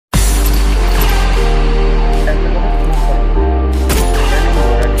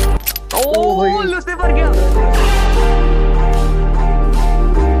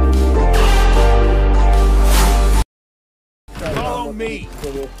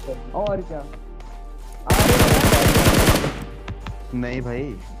और क्या नहीं भाई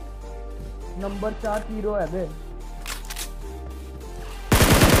नंबर 4 हीरो है बे।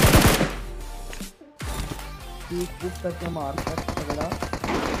 ठीक करके मारता तगड़ा।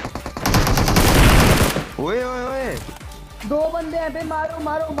 ओए ओए ओए 2 बंदे हैं बे, मारो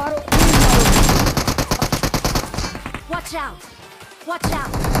मारो मारो। Watch out! Watch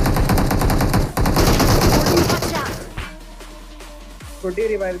out! Watch out! छोटी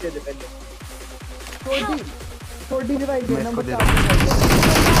रिवाइव दे दे पहले। छोटी रिवाइव दे नंबर 4।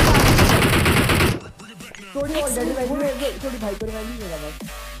 छोटी और डेड रिवाइव दे। छोटी भाई को रिवाइव नहीं देगा बस।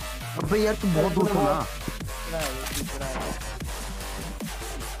 अबे यार तू बहुत दूर था ना।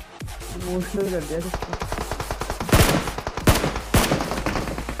 इमोशनल कर दिया इसको।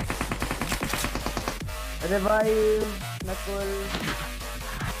 रिवाइव नकुल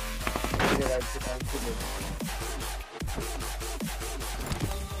रिवाइव के टाइम से दे।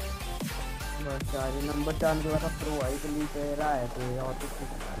 बस यार नंबर 4 के बाद प्रो आई के लिए कह रहा है तो और कुछ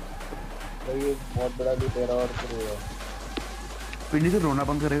भाई एक बहुत बड़ा भी तेरा और प्रो है। पिंडी से रोना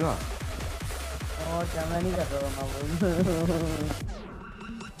बंद करेगा। और क्या मैं नहीं कर रहा हूँ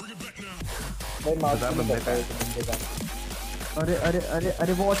भाई मास्क बंदे का। अरे अरे अरे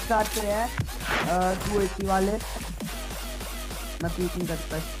अरे वो स्टार्ट पे है 280 वाले। मैं पीक नहीं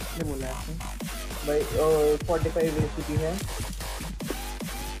करता इसलिए बोला है भाई 45 रेसिपी है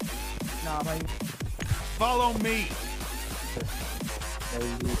ना भाई। Follow me.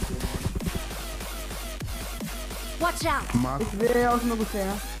 Watch out! इस वे हाउस में घुसे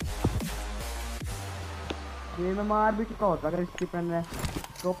हैं। ये मैं मार भी चुका होता अगर इसकी पेन में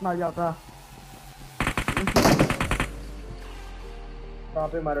टॉप ना जाता। कहाँ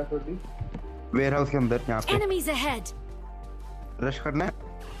पे मारा छोटी? वेयर हाउस के अंदर यहाँ पे। Enemies ahead! रश करना है?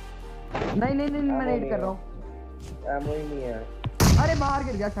 नहीं नहीं नहीं मैं नेट कर रहा हूँ। एमो ही नहीं है। अरे बाहर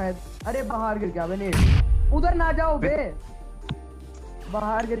गिर गया शायद। अरे बाहर गिर गया बे नेट। उधर ना जाओ बे।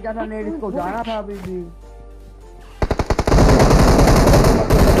 बाहर गिर गया था नेट, इसको जाना था अभी भी।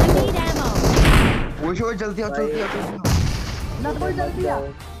 I need ammo! वो जल्दी आओ जल्दी आओ ना कोई जल्दी आ।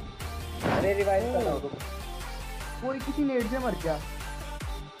 अरे रिवाइव करो। कोई किसी नेट से मर गया।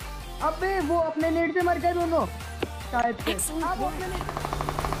 अबे वो अपने नेट से मर गए दोनों शायद से। अब अपने नेट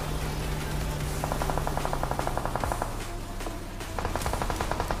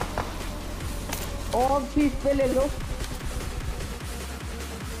और पीस पे ले लो।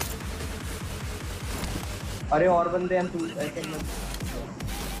 अरे और बंदे हैं तू ऐसे मत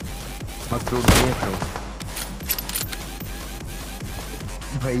प्रो भाई ये प्रो।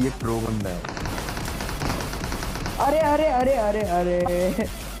 भाई ये प्रो बंदा है। अरे अरे अरे अरे अरे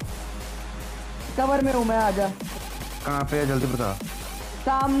कवर में हूँ मैं, आजा। कहाँ पे है जल्दी बता।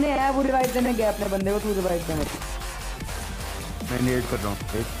 सामने है वो रिवाइव देने गया अपने बंदे को, तू रिवाइव दे। मैं नेट कर रहा हूँ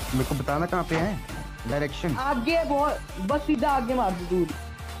मेरे को बताना कहाँ पे है डायरेक्शन। आगे बहुत बस सीधा आगे मार दो दूर।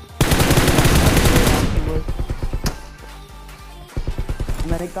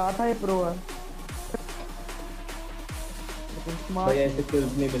 मैंने कहा था ये प्रो है। भाई ऐसे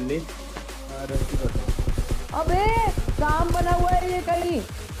किल्स नहीं मिल रही। अबे काम बना हुआ है ये कहीं।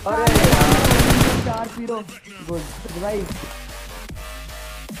 अरे 4 0 गुड रिवाइव।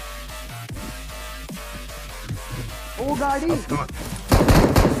 ओ गाड़ी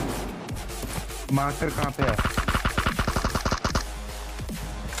मास्टर कहाँ पे है?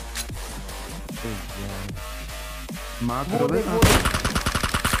 मार्क वो करोगे देख कहाँ? वो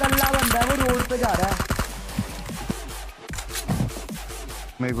कल्ला बंदा है, वो रोड पे जा रहा है।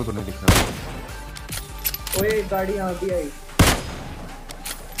 मेरे को तो नहीं दिख रहा। ओए गाड़ी यहाँ भी आई।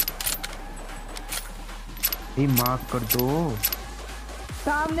 ये मार्क कर दो।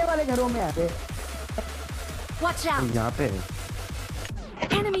 सामने वाले घरों में आते। Watch out! यहाँ पे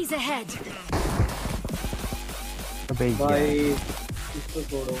Enemies ahead! अबे भाई इसको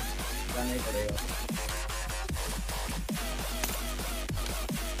छोड़ो, जाना ही पड़ेगा।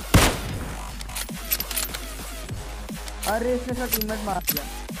 अरे इसने सब टीममेट मार दिया।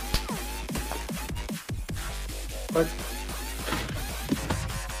 बस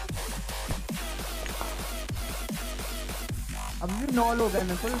अब भी 9 लोग हैं।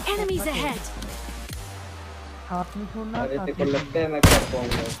 मेरे को Enemies ahead! हाथ नहीं छोड़ना। अरे तेरे को लगता है मैं कर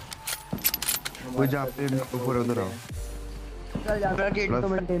पाऊंगा? वो जहाँ पे ऊपर उधर आओ। चल जा, मेरा केडी तो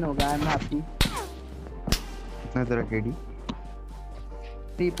मेंटेन हो गया है। मैं हैप्पी। मैं तेरा केडी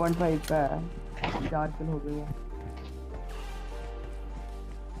 3.5 का है। 4 किल हो गई है।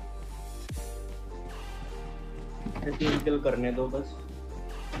 तीन किल करने दो बस।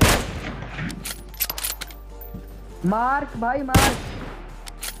 मार्क भाई मार्क।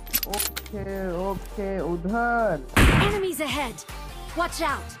 ओके ओके उधर। Enemies ahead! Watch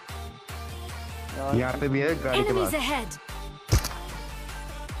out! यहाँ पे भी है गाड़ी के Enemies पास। ahead!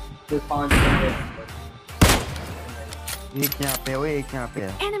 तो 5 बंदे एक यहाँ पे है, वो एक यहाँ पे है।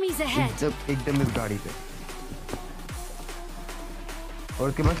 Enemies ahead! एकदम इस गाड़ी पे। और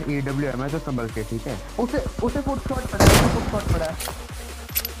उसके पास EWM है तो संभल के, ठीक है। उसे फुट शॉट पड़ा है, फुट शॉट पड़ा है।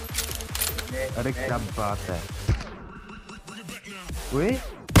 अरे क्या बात है। ओए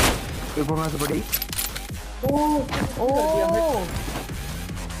एक वहाँ से बड़ी। ओ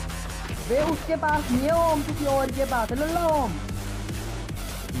वे उसके पास नहीं है ओम, किसी और के पास है। लल्ला ओम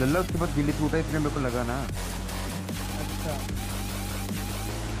लल्ला उसके पास गिल्ली टूटा इसलिए मेरे को लगा ना। अच्छा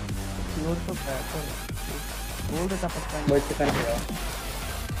और तो बेहतर बोल देता पक्का नहीं। बच कर गया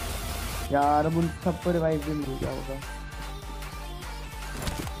यार अब उन सबको रिवाइव भी मिल गया होगा।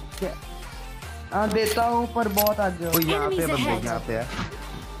 क्या हाँ देता हूँ पर बहुत आगे हो। ओ यहाँ पे Enemies बंदे, ahead. यहाँ पे है।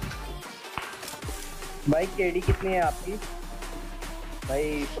 भाई केडी कितनी है आपकी भाई?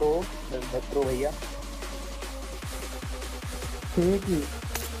 प्रो भैया ठीक ही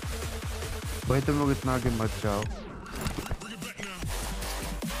भाई तुम लोग इतना आगे मत जाओ।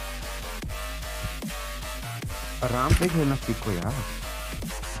 आराम से खेलना सीखो यार।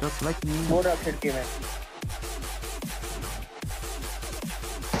 Just like me. वो रहा खिड़की में।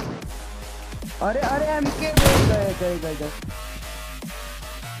 अरे अरे एमके गए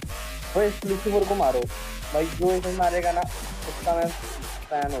वो इस लूसीफर को मारो भाई, जो इसे मारेगा ना उसका मैं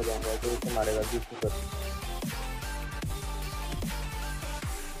फैन हो जाऊंगा। जो इसे मारेगा लूसीफर।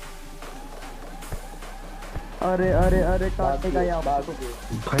 अरे अरे अरे काटेगा यार।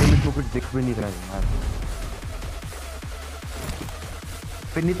 भाई मेरे को कुछ दिख भी नहीं रहा है यार।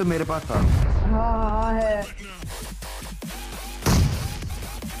 पिन्नी तो मेरे पास था। हाँ है।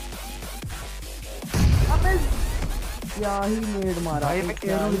 अबे क्या ही नेड मारा भाई मैं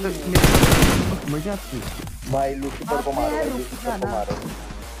कह रहा हूँ मजा आती। भाई लूसीफर को मारो, लूसीफर को मारो।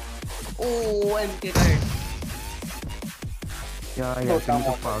 ओ एमके का हेड। क्या यार तुम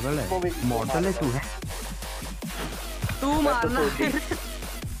तो पागल है। मॉडल है तू है। तू मारना।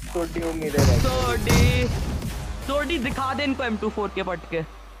 छोटी उम्मीद है। सोडी दिखा दे इनको M24 के पटके।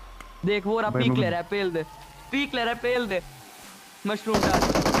 देख वो रहा पीक ले रहा है, पेल दे। पीक ले रहा है, पेल दे। मशरूम डाल।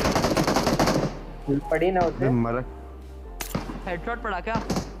 पड़ी ना उसे। मरा। हेडशॉट पड़ा क्या?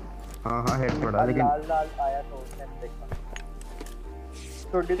 हाँ हेड पड़ा लेकिन लाल लाल आया तो उसने देखा।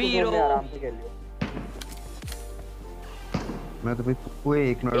 छोटी तो पीरो। आराम से खेल लियो। मैं तो भाई कोई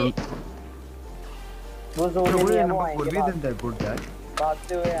एक नंबर वो जोन में है, वो नंबर आएंगे भी देता है गुड यार।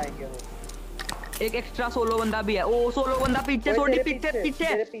 भागते हुए आएंगे वो। एक एक्स्ट्रा सोलो बंदा भी है। ओ सोलो बंदा पीछे, सोडी पीछे पीछे।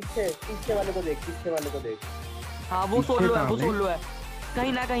 तेरे पीछे वाले को देख, पीछे वाले को देख। हाँ वो सोलो है, वो सोलो है।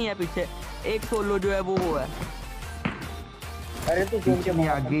 कहीं ना कहीं है पीछे। एक सोलो जो है वो है। अरे तू जोन के पीछे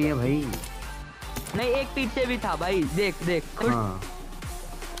आगे है भाई। नहीं एक पीछे भी था भाई। देख देख खुद। हाँ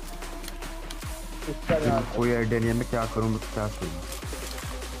कोई आइडिया नहीं है मैं क्या करूँ, मैं क्या करूँ।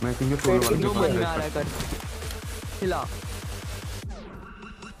 मैं सिंगल सोलो वाले जो के मन में आ पास रहा है कर। खिला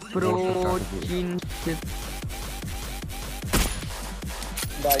प्रोटीन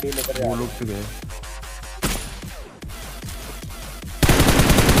गाड़ी लेकर जा। वो लोग तो गए।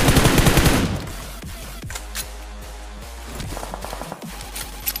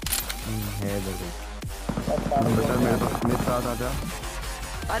 है देखो बता मेरे साथ आ जा।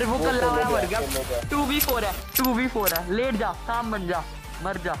 अरे वो कल्ला वाला मर गया। 2v4 है, 2v4 है। लेट जा, काम बन जा,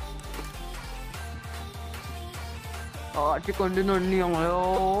 मर जा। चिकन नहीं आया।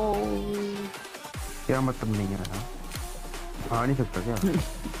 क्या मतलब नहीं है ना, आ नहीं सकता क्या?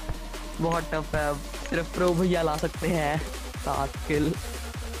 बहुत टफ है। अब सिर्फ प्रो भैया ला सकते हैं 7 किल।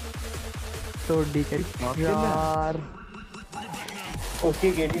 तोड़ी कर यार।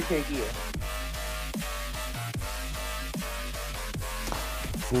 उसकी गेटी फेंक ही है।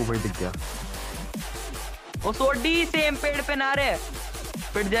 वो भाई दिख गया। वो सोडी सेम पेड़ पे ना रहे,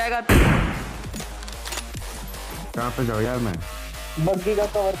 पिट जाएगा तू। कहाँ पे जाओ यार मैं? बग्गी का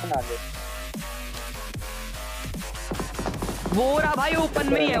कवर बना दे। वो रहा भाई,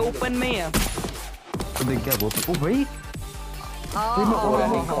 ओपन में ही है, ओपन में ही है। तो देख क्या वो भाई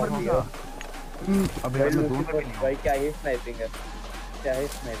अबे भाई क्या ही स्नाइपिंग है, क्या ही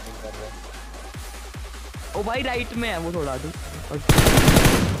स्नाइपिंग कर रहा है। ओ भाई राइट में है वो थोड़ा तू।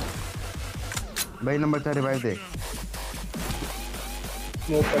 भाई नंबर 4 रिवाइव दे।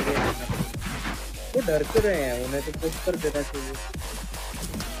 स्मोक कर दे। वो डर क्यों रहे हैं? उन्हें तो पुश कर देना चाहिए।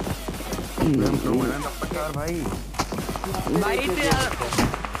 नंबर 4 भाई। भाई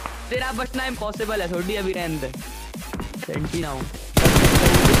तेरा बचना इम्पॉसिबल है। थोड़ी अभी रहने दे। सेंटी ना हूं।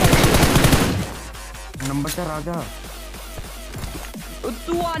 नंबर 4 आजा।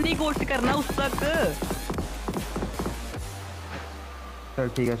 तू आने की कोशिश करना उस तक। चल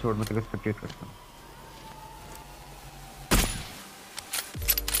ठीक है, छोड़, मैं तेरे को स्पेक्टेट करता हूँ।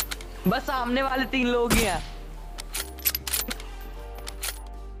 बस सामने वाले 3 लोग ही हैं।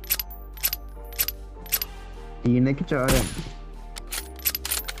 तीन है कि 4 है?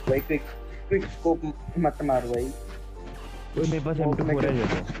 भाई क्विक स्कोप मत मार भाई। तो मेरे पास M24 है जो।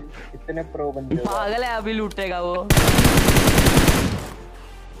 इतने प्रो बंदे हो। पागल है, अभी लूटेगा वो।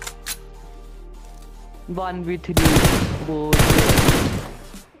 1v3 वो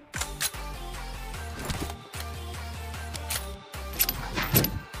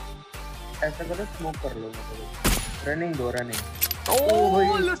ऐसा करो, स्मोक कर लो। रनिंग दो, रनिंग।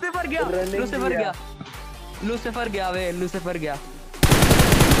 ओ लूसीफर गया, Running लूसीफर किया। गया, लूसीफर गया वे, लूसीफर गया।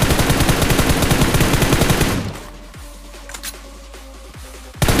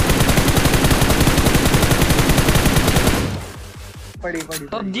 पड़ी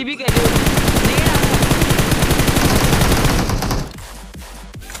पबजी भी कह नहीं आ रहा।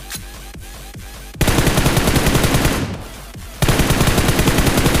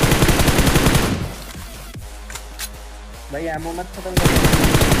 भाई एमो मत खत्म कर।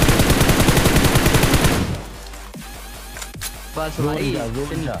 बस भाई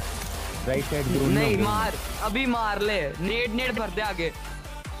राइट साइड नहीं मार, अभी मार ले, नेट भर दे आगे।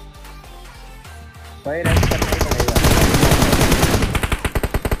 भाई रेस्ट करना ही पड़ेगा।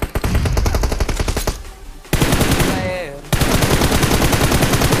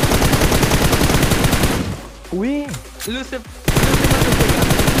 लूसीफर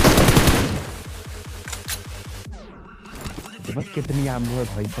बस कितनी आमो है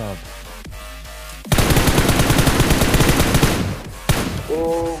भाई साहब। ओ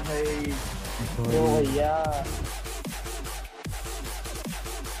भाई, ओ भैया।